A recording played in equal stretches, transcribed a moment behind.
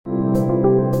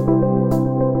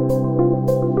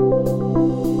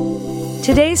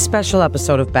Today's special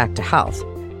episode of Back to Health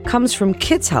comes from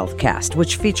Kids Healthcast,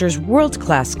 which features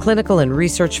world-class clinical and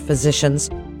research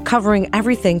physicians covering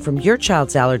everything from your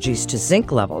child's allergies to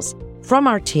zinc levels from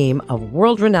our team of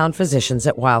world-renowned physicians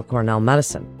at Weill Cornell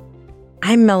Medicine.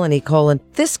 I'm Melanie Colin.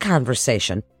 This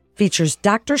conversation features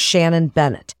Dr. Shannon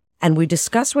Bennett, and we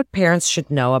discuss what parents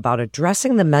should know about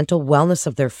addressing the mental wellness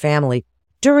of their family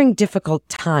during difficult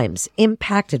times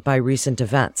impacted by recent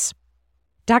events.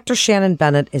 Dr. Shannon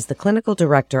Bennett is the clinical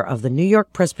director of the New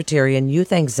York Presbyterian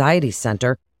Youth Anxiety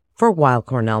Center for Weill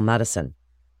Cornell Medicine.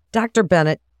 Dr.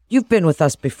 Bennett, you've been with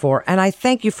us before, and I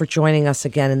thank you for joining us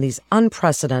again in these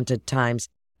unprecedented times.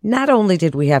 Not only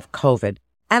did we have COVID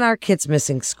and our kids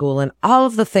missing school and all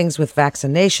of the things with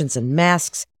vaccinations and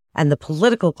masks and the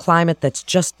political climate that's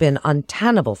just been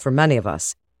untenable for many of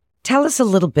us. Tell us a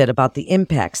little bit about the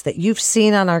impacts that you've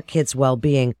seen on our kids'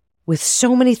 well-being with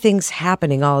so many things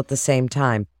happening all at the same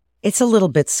time. It's a little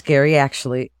bit scary,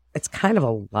 actually. It's kind of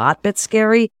a lot bit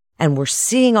scary, and we're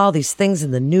seeing all these things in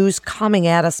the news coming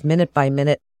at us minute by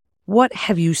minute. What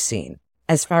have you seen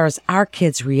as far as our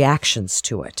kids' reactions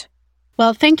to it?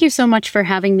 Well, thank you so much for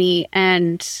having me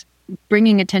and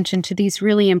bringing attention to these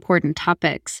really important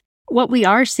topics. What we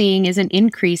are seeing is an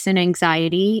increase in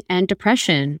anxiety and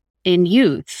depression in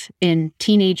youth, in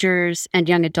teenagers and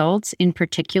young adults in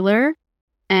particular.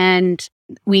 And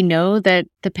we know that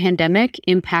the pandemic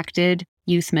impacted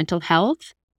youth mental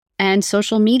health and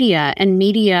social media. And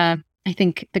media, I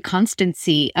think the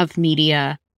constancy of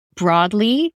media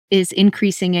broadly is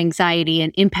increasing anxiety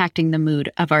and impacting the mood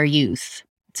of our youth.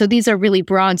 So these are really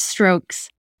broad strokes,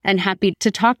 and happy to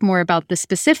talk more about the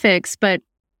specifics. But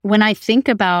when I think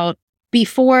about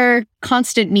before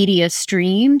constant media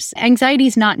streams, anxiety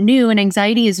is not new, and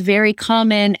anxiety is very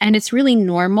common, and it's really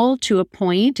normal to a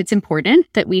point. It's important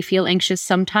that we feel anxious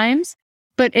sometimes.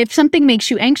 But if something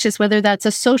makes you anxious, whether that's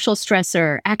a social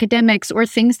stressor, academics, or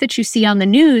things that you see on the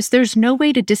news, there's no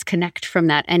way to disconnect from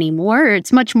that anymore.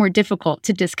 It's much more difficult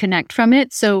to disconnect from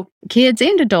it. So kids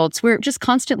and adults, we're just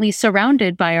constantly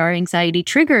surrounded by our anxiety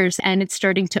triggers, and it's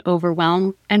starting to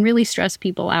overwhelm and really stress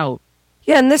people out.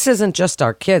 Yeah, and this isn't just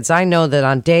our kids. I know that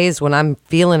on days when I'm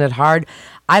feeling it hard,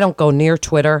 I don't go near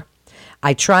Twitter.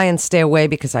 I try and stay away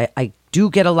because I do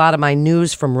get a lot of my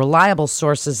news from reliable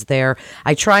sources there.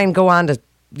 I try and go on to,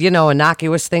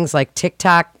 innocuous things like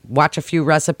TikTok, watch a few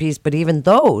recipes, but even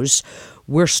those,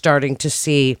 we're starting to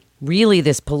see really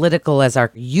this political as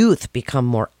our youth become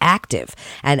more active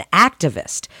and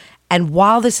activist. And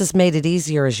while this has made it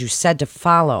easier, as you said, to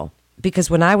follow,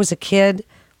 because when I was a kid,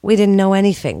 we didn't know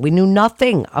anything. We knew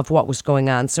nothing of what was going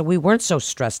on, so we weren't so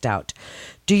stressed out.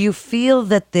 Do you feel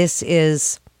that this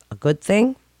is a good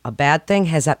thing, a bad thing?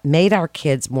 Has that made our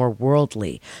kids more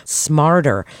worldly,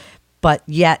 smarter, but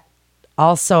yet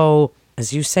also,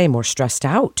 as you say, more stressed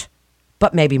out,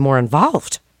 but maybe more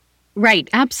involved? Right,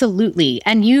 absolutely.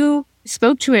 And you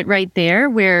spoke to it right there,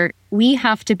 where we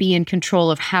have to be in control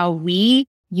of how we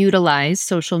utilize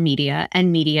social media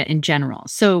and media in general.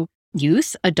 So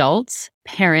youth, adults,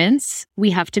 parents,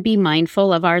 we have to be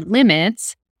mindful of our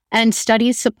limits. And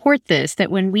studies support this,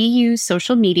 that when we use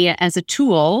social media as a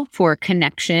tool for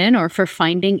connection or for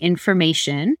finding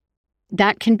information,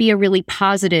 that can be a really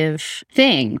positive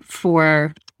thing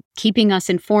for keeping us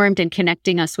informed and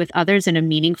connecting us with others in a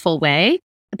meaningful way.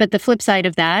 But the flip side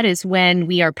of that is when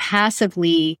we are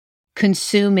passively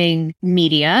consuming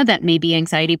media that may be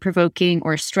anxiety-provoking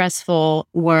or stressful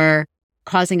or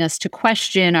causing us to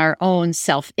question our own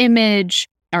self-image,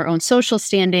 our own social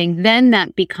standing, then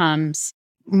that becomes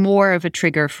more of a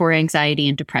trigger for anxiety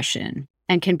and depression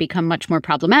and can become much more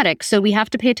problematic. So we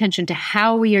have to pay attention to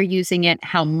how we are using it,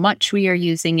 how much we are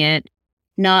using it,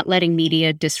 not letting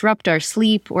media disrupt our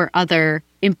sleep or other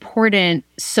important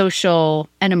social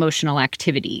and emotional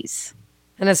activities.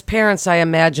 And as parents, I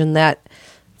imagine that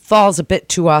falls a bit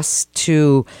to us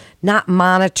to not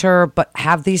monitor, but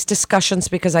have these discussions,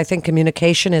 because I think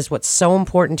communication is what's so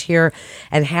important here,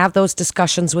 and have those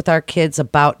discussions with our kids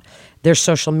about their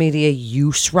social media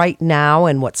use right now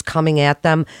and what's coming at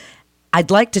them. I'd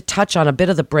like to touch on a bit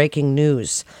of the breaking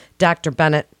news. Dr.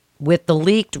 Bennett, with the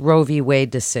leaked Roe v.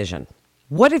 Wade decision,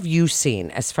 what have you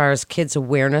seen as far as kids'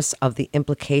 awareness of the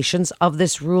implications of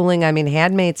this ruling? I mean,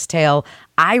 Handmaid's Tale,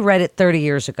 I read it 30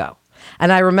 years ago.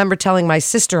 And I remember telling my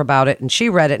sister about it, and she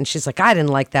read it, and she's like, I didn't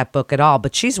like that book at all.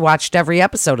 But she's watched every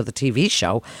episode of the TV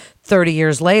show 30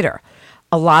 years later.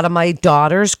 A lot of my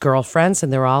daughter's girlfriends,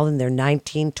 and they're all in their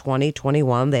 19, 20,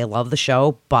 21, they love the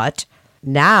show. But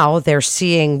now they're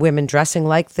seeing women dressing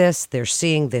like this. They're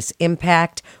seeing this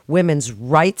impact, women's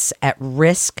rights at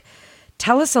risk.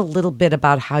 Tell us a little bit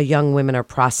about how young women are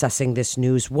processing this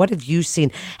news. What have you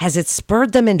seen? Has it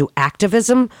spurred them into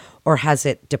activism, or has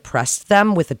it depressed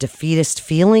them with a defeatist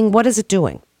feeling? What is it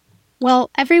doing?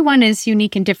 Well, everyone is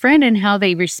unique and different in how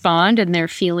they respond and their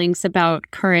feelings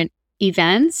about current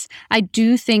events. I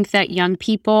do think that young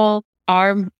people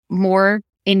are more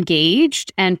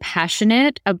engaged and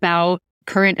passionate about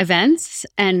current events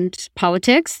and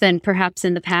politics than perhaps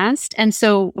in the past. And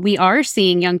so we are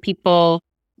seeing young people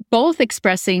both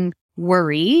expressing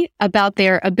worry about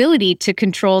their ability to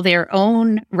control their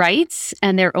own rights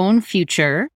and their own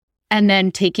future, and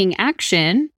then taking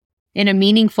action in a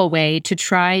meaningful way to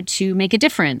try to make a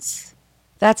difference.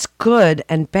 That's good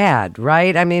and bad,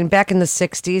 right? I mean, back in the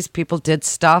 60s, people did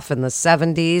stuff. In the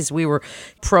 70s, we were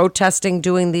protesting,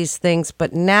 doing these things.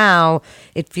 But now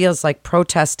it feels like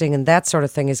protesting and that sort of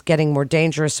thing is getting more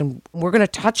dangerous. And we're going to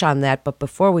touch on that. But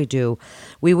before we do,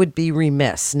 we would be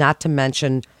remiss not to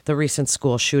mention the recent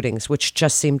school shootings, which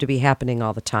just seem to be happening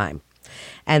all the time.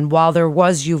 And while there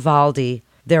was Uvalde,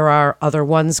 there are other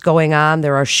ones going on.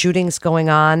 There are shootings going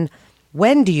on.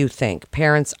 When do you think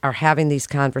parents are having these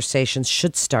conversations,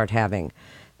 should start having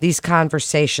these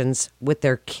conversations with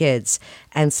their kids,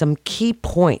 and some key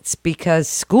points? Because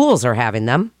schools are having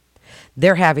them.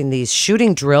 They're having these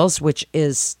shooting drills, which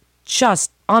is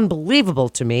just unbelievable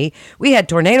to me. We had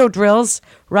tornado drills,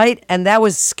 right? And that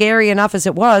was scary enough as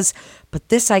it was. But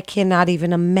this, I cannot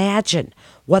even imagine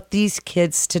what these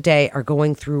kids today are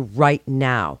going through right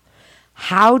now.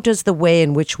 How does the way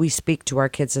in which we speak to our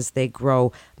kids as they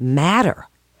grow matter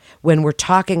when we're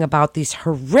talking about these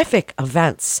horrific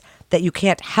events that you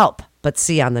can't help but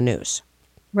see on the news?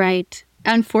 Right.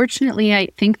 Unfortunately, I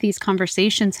think these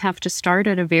conversations have to start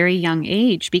at a very young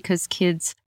age because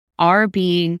kids are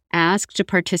being asked to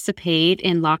participate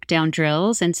in lockdown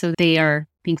drills. And so they are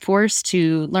being forced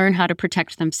to learn how to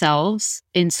protect themselves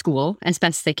in school as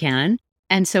best they can.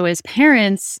 And so as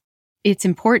parents, it's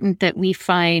important that we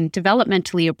find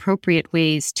developmentally appropriate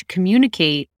ways to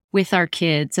communicate with our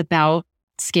kids about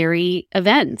scary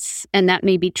events. And that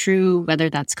may be true whether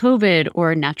that's COVID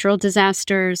or natural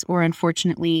disasters or,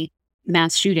 unfortunately,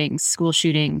 mass shootings, school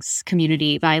shootings,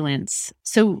 community violence.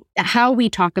 So how we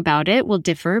talk about it will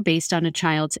differ based on a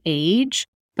child's age,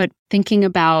 but thinking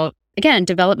about, again,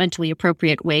 developmentally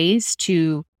appropriate ways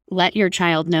to let your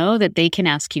child know that they can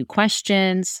ask you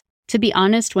questions, to be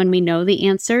honest when we know the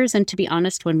answers and to be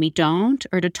honest when we don't,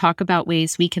 or to talk about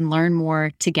ways we can learn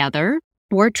more together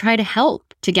or try to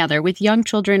help together. With young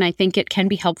children, I think it can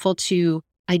be helpful to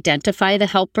identify the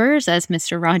helpers, as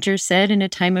Mr. Rogers said, in a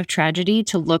time of tragedy,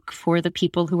 to look for the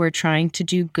people who are trying to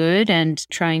do good and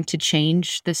trying to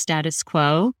change the status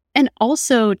quo. And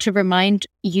also to remind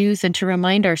youth and to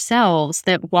remind ourselves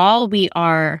that while we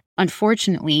are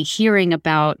unfortunately hearing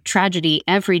about tragedy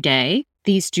every day,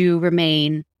 these do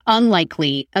remain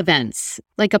unlikely events,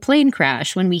 like a plane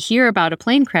crash. When we hear about a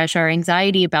plane crash, our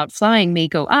anxiety about flying may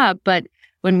go up, but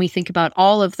when we think about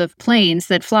all of the planes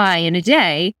that fly in a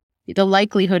day, the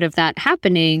likelihood of that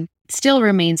happening still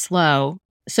remains low.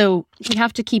 So we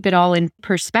have to keep it all in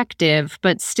perspective,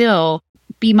 but still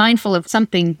be mindful of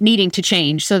something needing to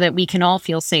change so that we can all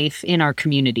feel safe in our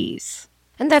communities.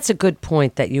 And that's a good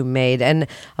point that you made. And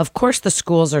of course, the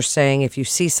schools are saying if you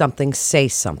see something, say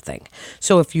something.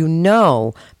 So if you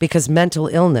know, because mental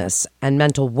illness and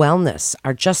mental wellness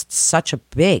are just such a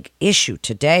big issue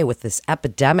today with this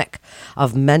epidemic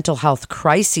of mental health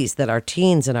crises that our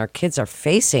teens and our kids are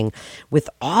facing with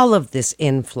all of this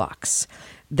influx,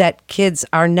 that kids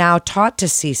are now taught to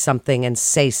see something and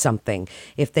say something.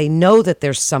 If they know that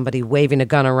there's somebody waving a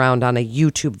gun around on a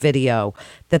YouTube video,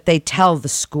 that they tell the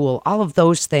school, all of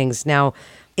those things. Now,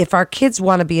 if our kids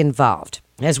want to be involved,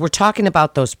 as we're talking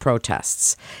about those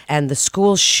protests and the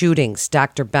school shootings,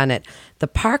 Dr. Bennett, the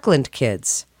Parkland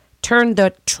kids turned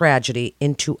the tragedy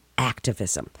into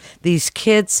activism. These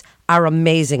kids are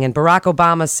amazing. And Barack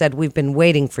Obama said, "We've been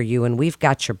waiting for you and we've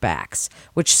got your backs,"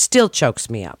 which still chokes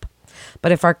me up.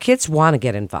 But if our kids want to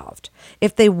get involved,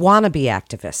 if they want to be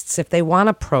activists, if they want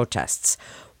to protest,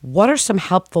 what are some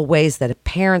helpful ways that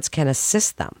parents can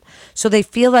assist them so they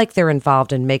feel like they're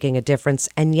involved in making a difference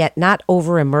and yet not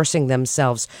over-immersing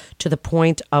themselves to the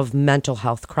point of mental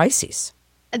health crises?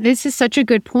 This is such a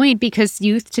good point because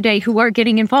youth today who are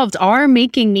getting involved are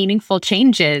making meaningful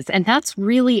changes, and that's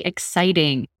really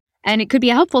exciting. And it could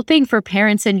be a helpful thing for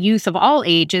parents and youth of all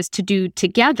ages to do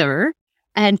together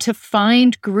and to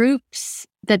find groups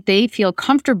that they feel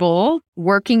comfortable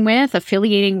working with,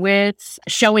 affiliating with,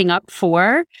 showing up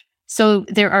for. So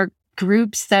there are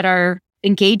groups that are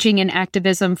engaging in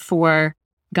activism for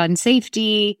gun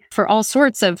safety, for all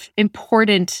sorts of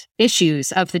important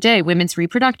issues of the day, women's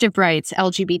reproductive rights,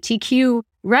 LGBTQ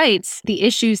rights, the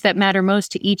issues that matter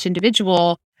most to each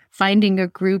individual, finding a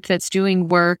group that's doing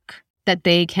work that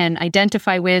they can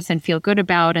identify with and feel good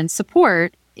about and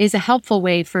support is a helpful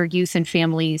way for youth and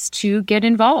families to get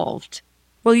involved.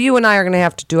 Well, you and I are going to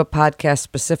have to do a podcast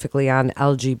specifically on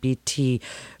LGBT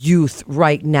youth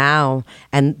right now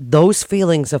and those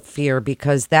feelings of fear,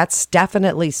 because that's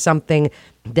definitely something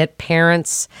that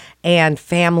parents and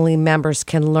family members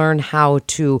can learn how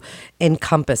to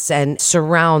encompass and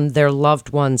surround their loved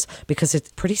ones, because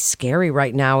it's pretty scary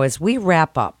right now. As we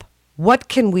wrap up, what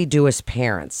can we do as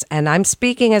parents? And I'm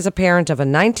speaking as a parent of a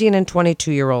 19 and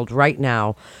 22-year-old right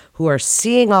now who are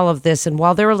seeing all of this. And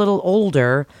while they're a little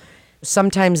older,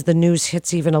 sometimes the news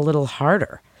hits even a little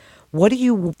harder. What do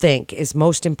you think is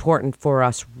most important for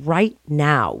us right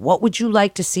now? What would you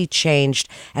like to see changed?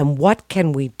 And what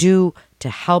can we do to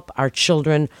help our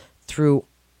children through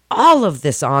all of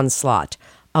this onslaught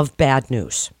of bad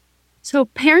news? So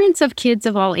parents of kids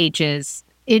of all ages,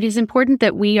 it is important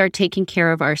that we are taking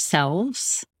care of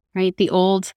ourselves, right? The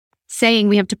old saying,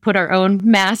 we have to put our own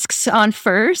masks on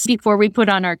first before we put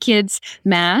on our kids'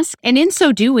 masks. And in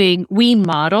so doing, we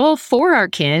model for our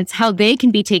kids how they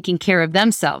can be taking care of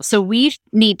themselves. So we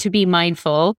need to be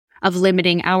mindful of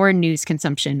limiting our news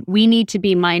consumption. We need to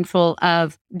be mindful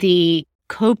of the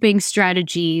coping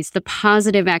strategies, the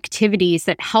positive activities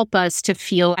that help us to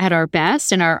feel at our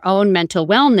best and our own mental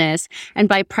wellness. And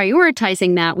by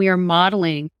prioritizing that, we are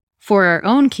modeling for our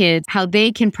own kids how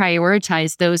they can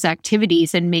prioritize those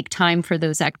activities and make time for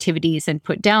those activities and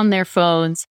put down their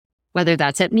phones, whether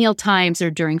that's at meal times or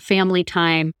during family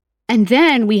time. And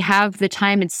then we have the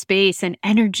time and space and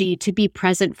energy to be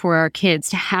present for our kids,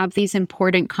 to have these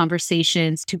important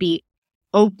conversations, to be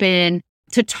open,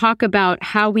 to talk about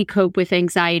how we cope with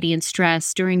anxiety and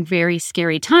stress during very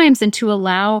scary times, and to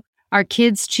allow our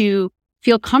kids to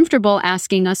feel comfortable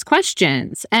asking us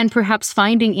questions and perhaps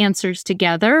finding answers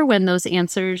together when those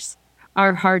answers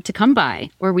are hard to come by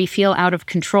or we feel out of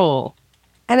control.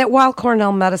 And at Weill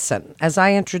Cornell Medicine, as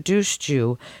I introduced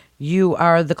you, you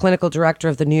are the clinical director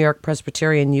of the New York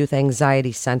Presbyterian Youth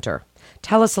Anxiety Center.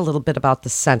 Tell us a little bit about the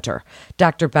center,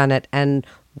 Dr. Bennett, and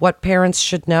what parents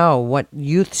should know, what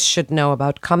youths should know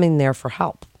about coming there for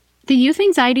help. The Youth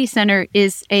Anxiety Center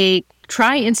is a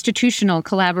tri-institutional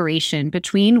collaboration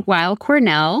between Weill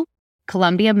Cornell,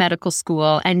 Columbia Medical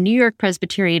School, and New York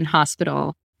Presbyterian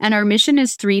Hospital. And our mission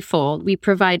is threefold. We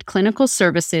provide clinical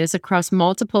services across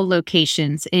multiple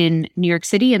locations in New York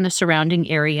City and the surrounding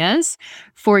areas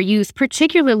for youth,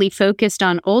 particularly focused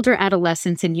on older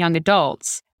adolescents and young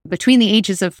adults between the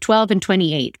ages of 12 and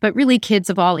 28, but really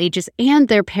kids of all ages and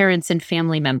their parents and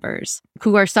family members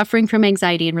who are suffering from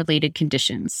anxiety and related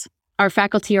conditions. Our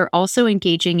faculty are also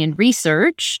engaging in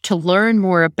research to learn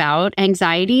more about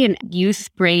anxiety and youth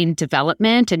brain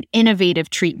development and innovative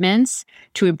treatments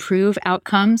to improve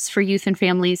outcomes for youth and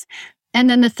families. And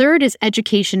then the third is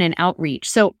education and outreach.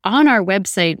 So on our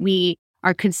website, we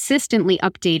are consistently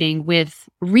updating with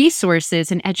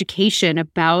resources and education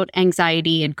about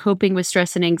anxiety and coping with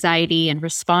stress and anxiety and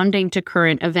responding to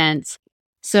current events.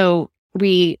 So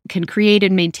we can create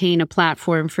and maintain a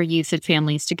platform for youth and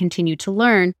families to continue to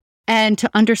learn and to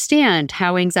understand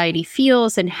how anxiety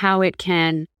feels and how it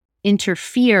can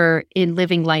interfere in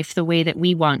living life the way that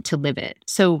we want to live it.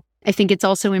 So I think it's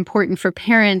also important for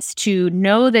parents to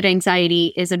know that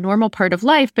anxiety is a normal part of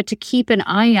life, but to keep an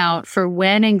eye out for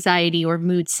when anxiety or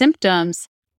mood symptoms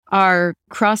are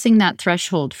crossing that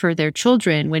threshold for their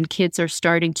children, when kids are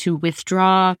starting to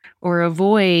withdraw or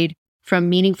avoid from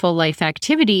meaningful life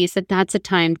activities, that's a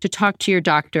time to talk to your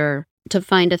doctor, to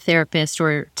find a therapist,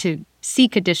 or to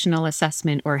seek additional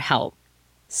assessment or help.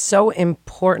 So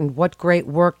important. What great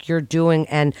work you're doing.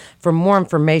 And for more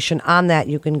information on that,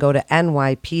 you can go to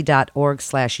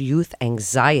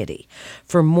nyp.org/youth-anxiety.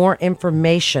 For more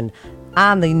information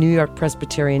on the New York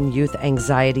Presbyterian Youth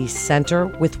Anxiety Center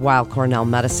with Weill Cornell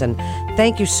Medicine.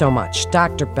 Thank you so much,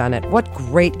 Dr. Bennett. What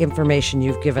great information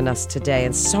you've given us today,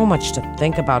 and so much to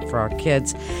think about for our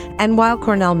kids. And Weill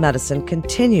Cornell Medicine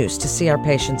continues to see our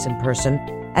patients in person,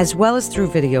 as well as through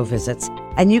video visits,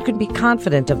 and you can be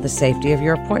confident of the safety of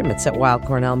your appointments at Weill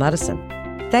Cornell Medicine.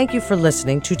 Thank you for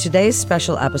listening to today's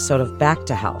special episode of Back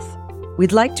to Health.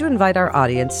 We'd like to invite our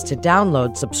audience to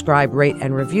download, subscribe, rate,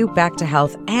 and review Back to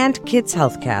Health and Kids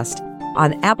Healthcast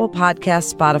on Apple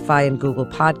Podcasts, Spotify, and Google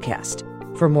Podcast.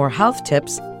 For more health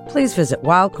tips, please visit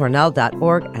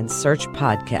weillcornell.org and search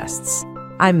podcasts.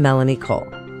 I'm Melanie Cole.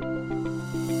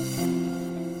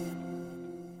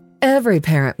 Every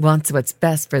parent wants what's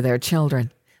best for their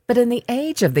children. But in the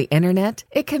age of the internet,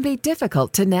 it can be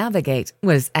difficult to navigate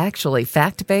what is actually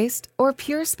fact-based or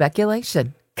pure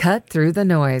speculation. Cut through the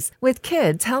noise with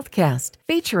Kids Healthcast,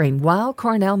 featuring Weill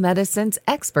Cornell Medicine's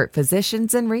expert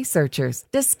physicians and researchers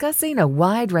discussing a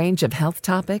wide range of health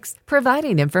topics,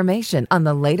 providing information on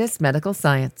the latest medical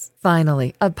science.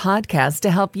 Finally, a podcast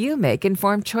to help you make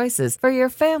informed choices for your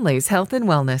family's health and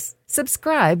wellness.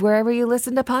 Subscribe wherever you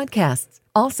listen to podcasts.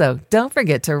 Also, don't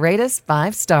forget to rate us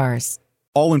 5 stars.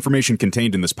 All information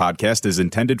contained in this podcast is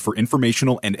intended for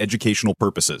informational and educational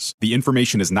purposes. The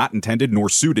information is not intended nor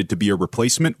suited to be a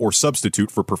replacement or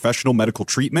substitute for professional medical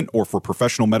treatment or for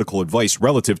professional medical advice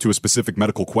relative to a specific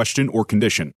medical question or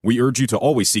condition. We urge you to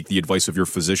always seek the advice of your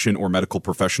physician or medical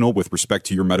professional with respect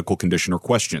to your medical condition or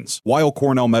questions. Weill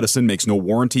Cornell Medicine makes no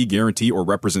warranty, guarantee, or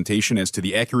representation as to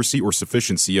the accuracy or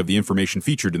sufficiency of the information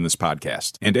featured in this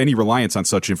podcast, and any reliance on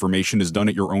such information is done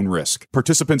at your own risk.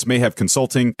 Participants may have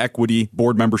consulting, equity,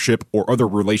 board membership, or other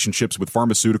relationships with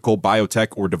pharmaceutical, biotech,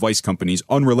 or device companies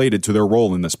unrelated to their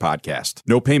role in this podcast.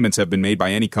 No payments have been made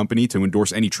by any company to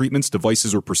endorse any treatments,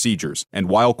 devices, or procedures, and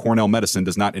Weill Cornell Medicine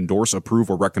does not endorse, approve,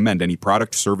 or recommend any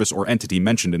product, service, or entity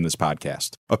mentioned in this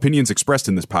podcast. Opinions expressed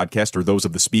in this podcast are those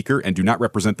of the speaker and do not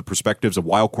represent the perspectives of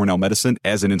Weill Cornell Medicine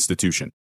as an institution.